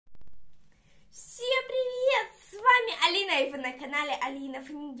Алина, и вы на канале Алина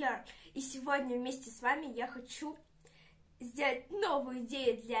Фингер. И сегодня вместе с вами я хочу сделать новую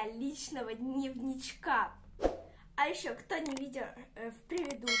идею для личного дневничка. А еще, кто не видел в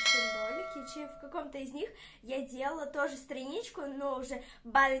предыдущем ролике, чи в каком-то из них, я делала тоже страничку, но уже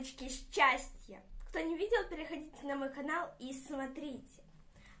баночки счастья. Кто не видел, переходите на мой канал и смотрите.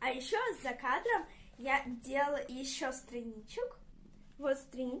 А еще за кадром я делала еще страничек. Вот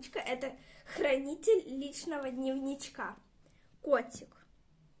страничка, это хранитель личного дневничка. Котик.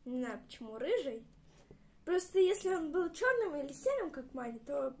 Не знаю, почему рыжий. Просто если он был черным или серым, как Маня,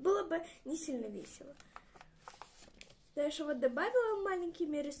 то было бы не сильно весело. Дальше вот добавила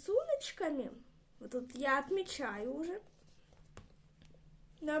маленькими рисуночками. Вот тут я отмечаю уже.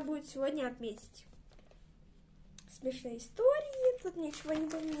 Надо будет сегодня отметить. Смешные истории. Тут ничего не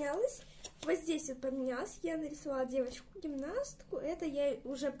поменялось. Вот здесь вот поменялось. Я нарисовала девочку-гимнастку. Это я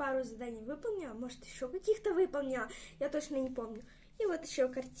уже пару заданий выполнила. Может, еще каких-то выполнила. Я точно не помню. И вот еще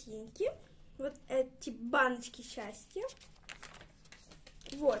картинки. Вот эти баночки счастья.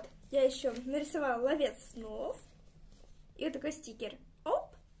 Вот. Я еще нарисовала ловец снов. И вот такой стикер.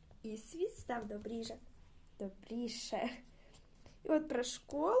 Оп! И свит став добріже. Добріше. И вот про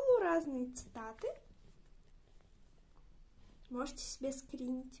школу разные цитаты. Можете себе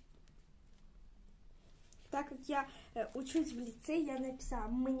скринить. Так как я учусь в лицее, я написала,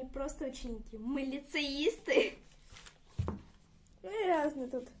 мы не просто ученики, мы лицеисты. Ну и разные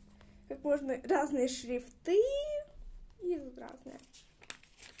тут, как можно, разные шрифты. И тут разные.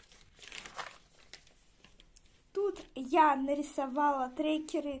 Тут я нарисовала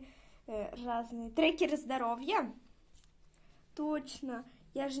трекеры разные. Трекеры здоровья. Точно.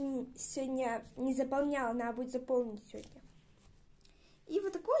 Я же сегодня не заполняла, надо будет заполнить сегодня. И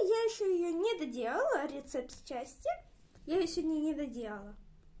вот такое я еще ее не доделала, рецепт счастья. Я ее сегодня не доделала.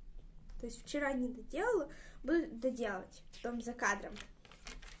 То есть вчера не доделала, буду доделать потом за кадром.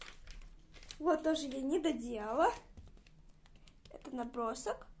 Вот тоже я не доделала. Это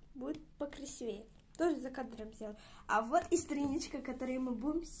набросок, будет покрасивее. Тоже за кадром сделала. А вот и страничка, которую мы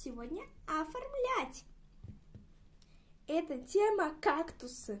будем сегодня оформлять. Это тема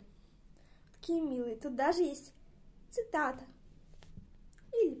кактусы. Такие милые. Тут даже есть цитата.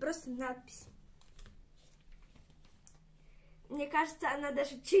 Или просто надпись. Мне кажется, она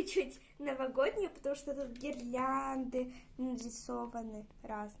даже чуть-чуть новогодняя, потому что тут гирлянды нарисованы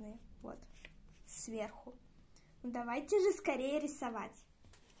разные. Вот, сверху. Ну, давайте же скорее рисовать.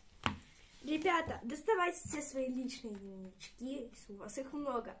 Ребята, доставайте все свои личные дневнички, если у вас их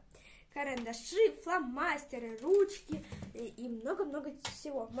много. Карандаши, фломастеры, ручки и много-много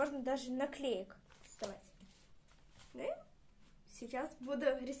всего. Можно даже наклеек доставать. Ну, сейчас буду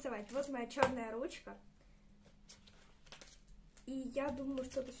рисовать. Вот моя черная ручка. И я думаю,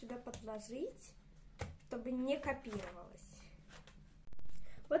 что-то сюда подложить, чтобы не копировалось.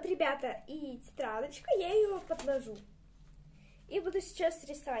 Вот, ребята, и тетрадочка, я ее подложу. И буду сейчас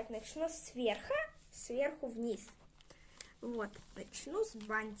рисовать. Начну сверху вниз. Вот, начну с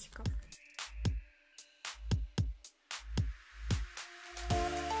бантиков.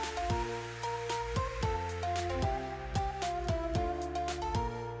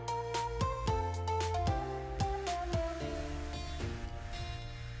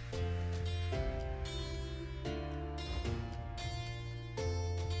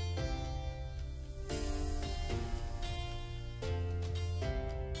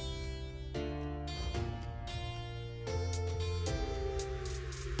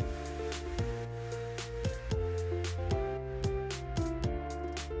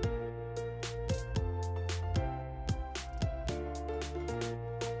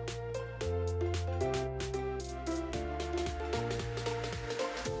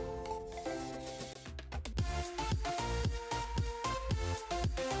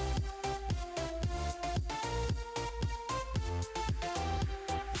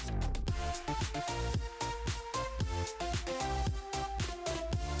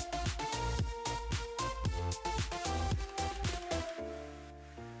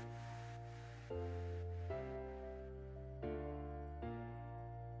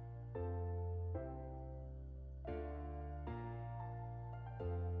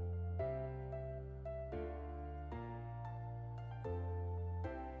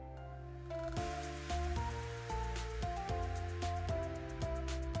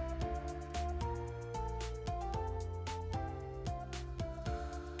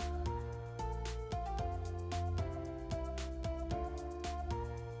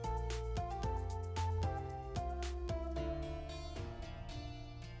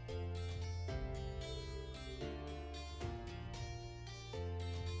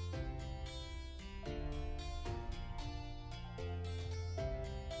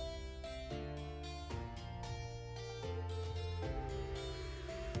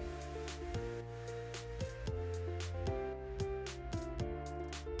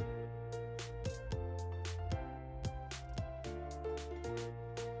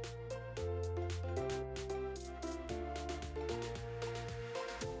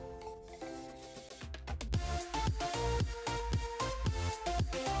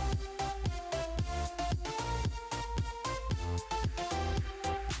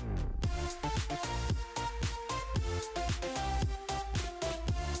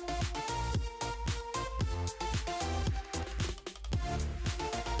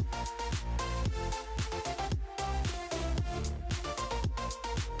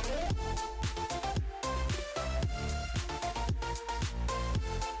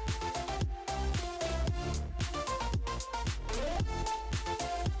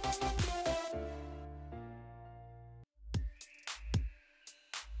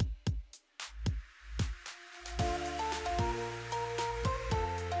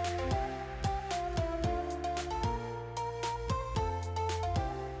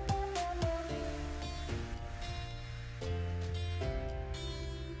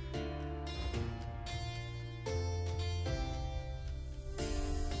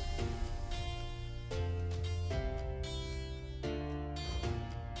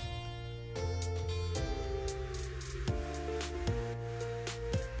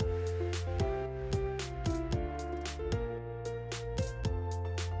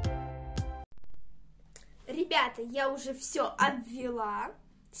 Ребята, я уже все обвела.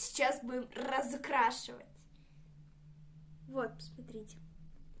 Сейчас будем разукрашивать. Вот, посмотрите.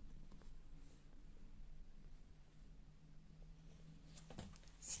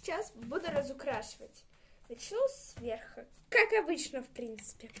 Сейчас буду разукрашивать. Начну сверху, как обычно, в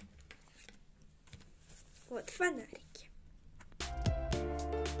принципе. Вот, фонарики.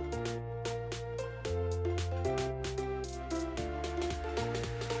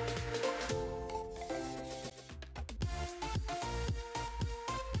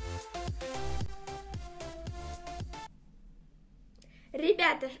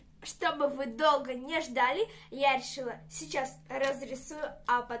 Ребята, чтобы вы долго не ждали, я решила сейчас разрисую,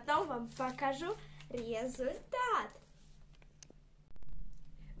 а потом вам покажу результат.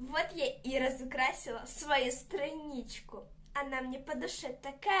 Вот я и разукрасила свою страничку. Она мне по душе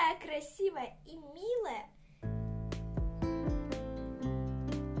такая красивая и милая.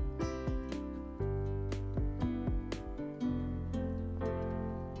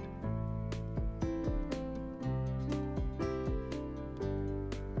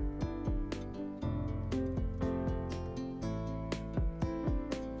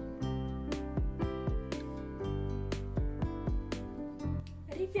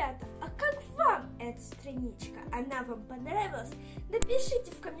 Ребята, а как вам эта страничка? Она вам понравилась?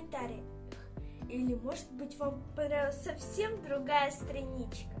 Напишите в комментариях. Или, может быть, вам понравилась совсем другая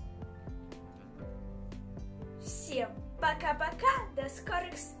страничка. Всем пока-пока, до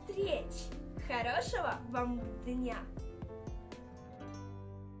скорых встреч! Хорошего вам дня!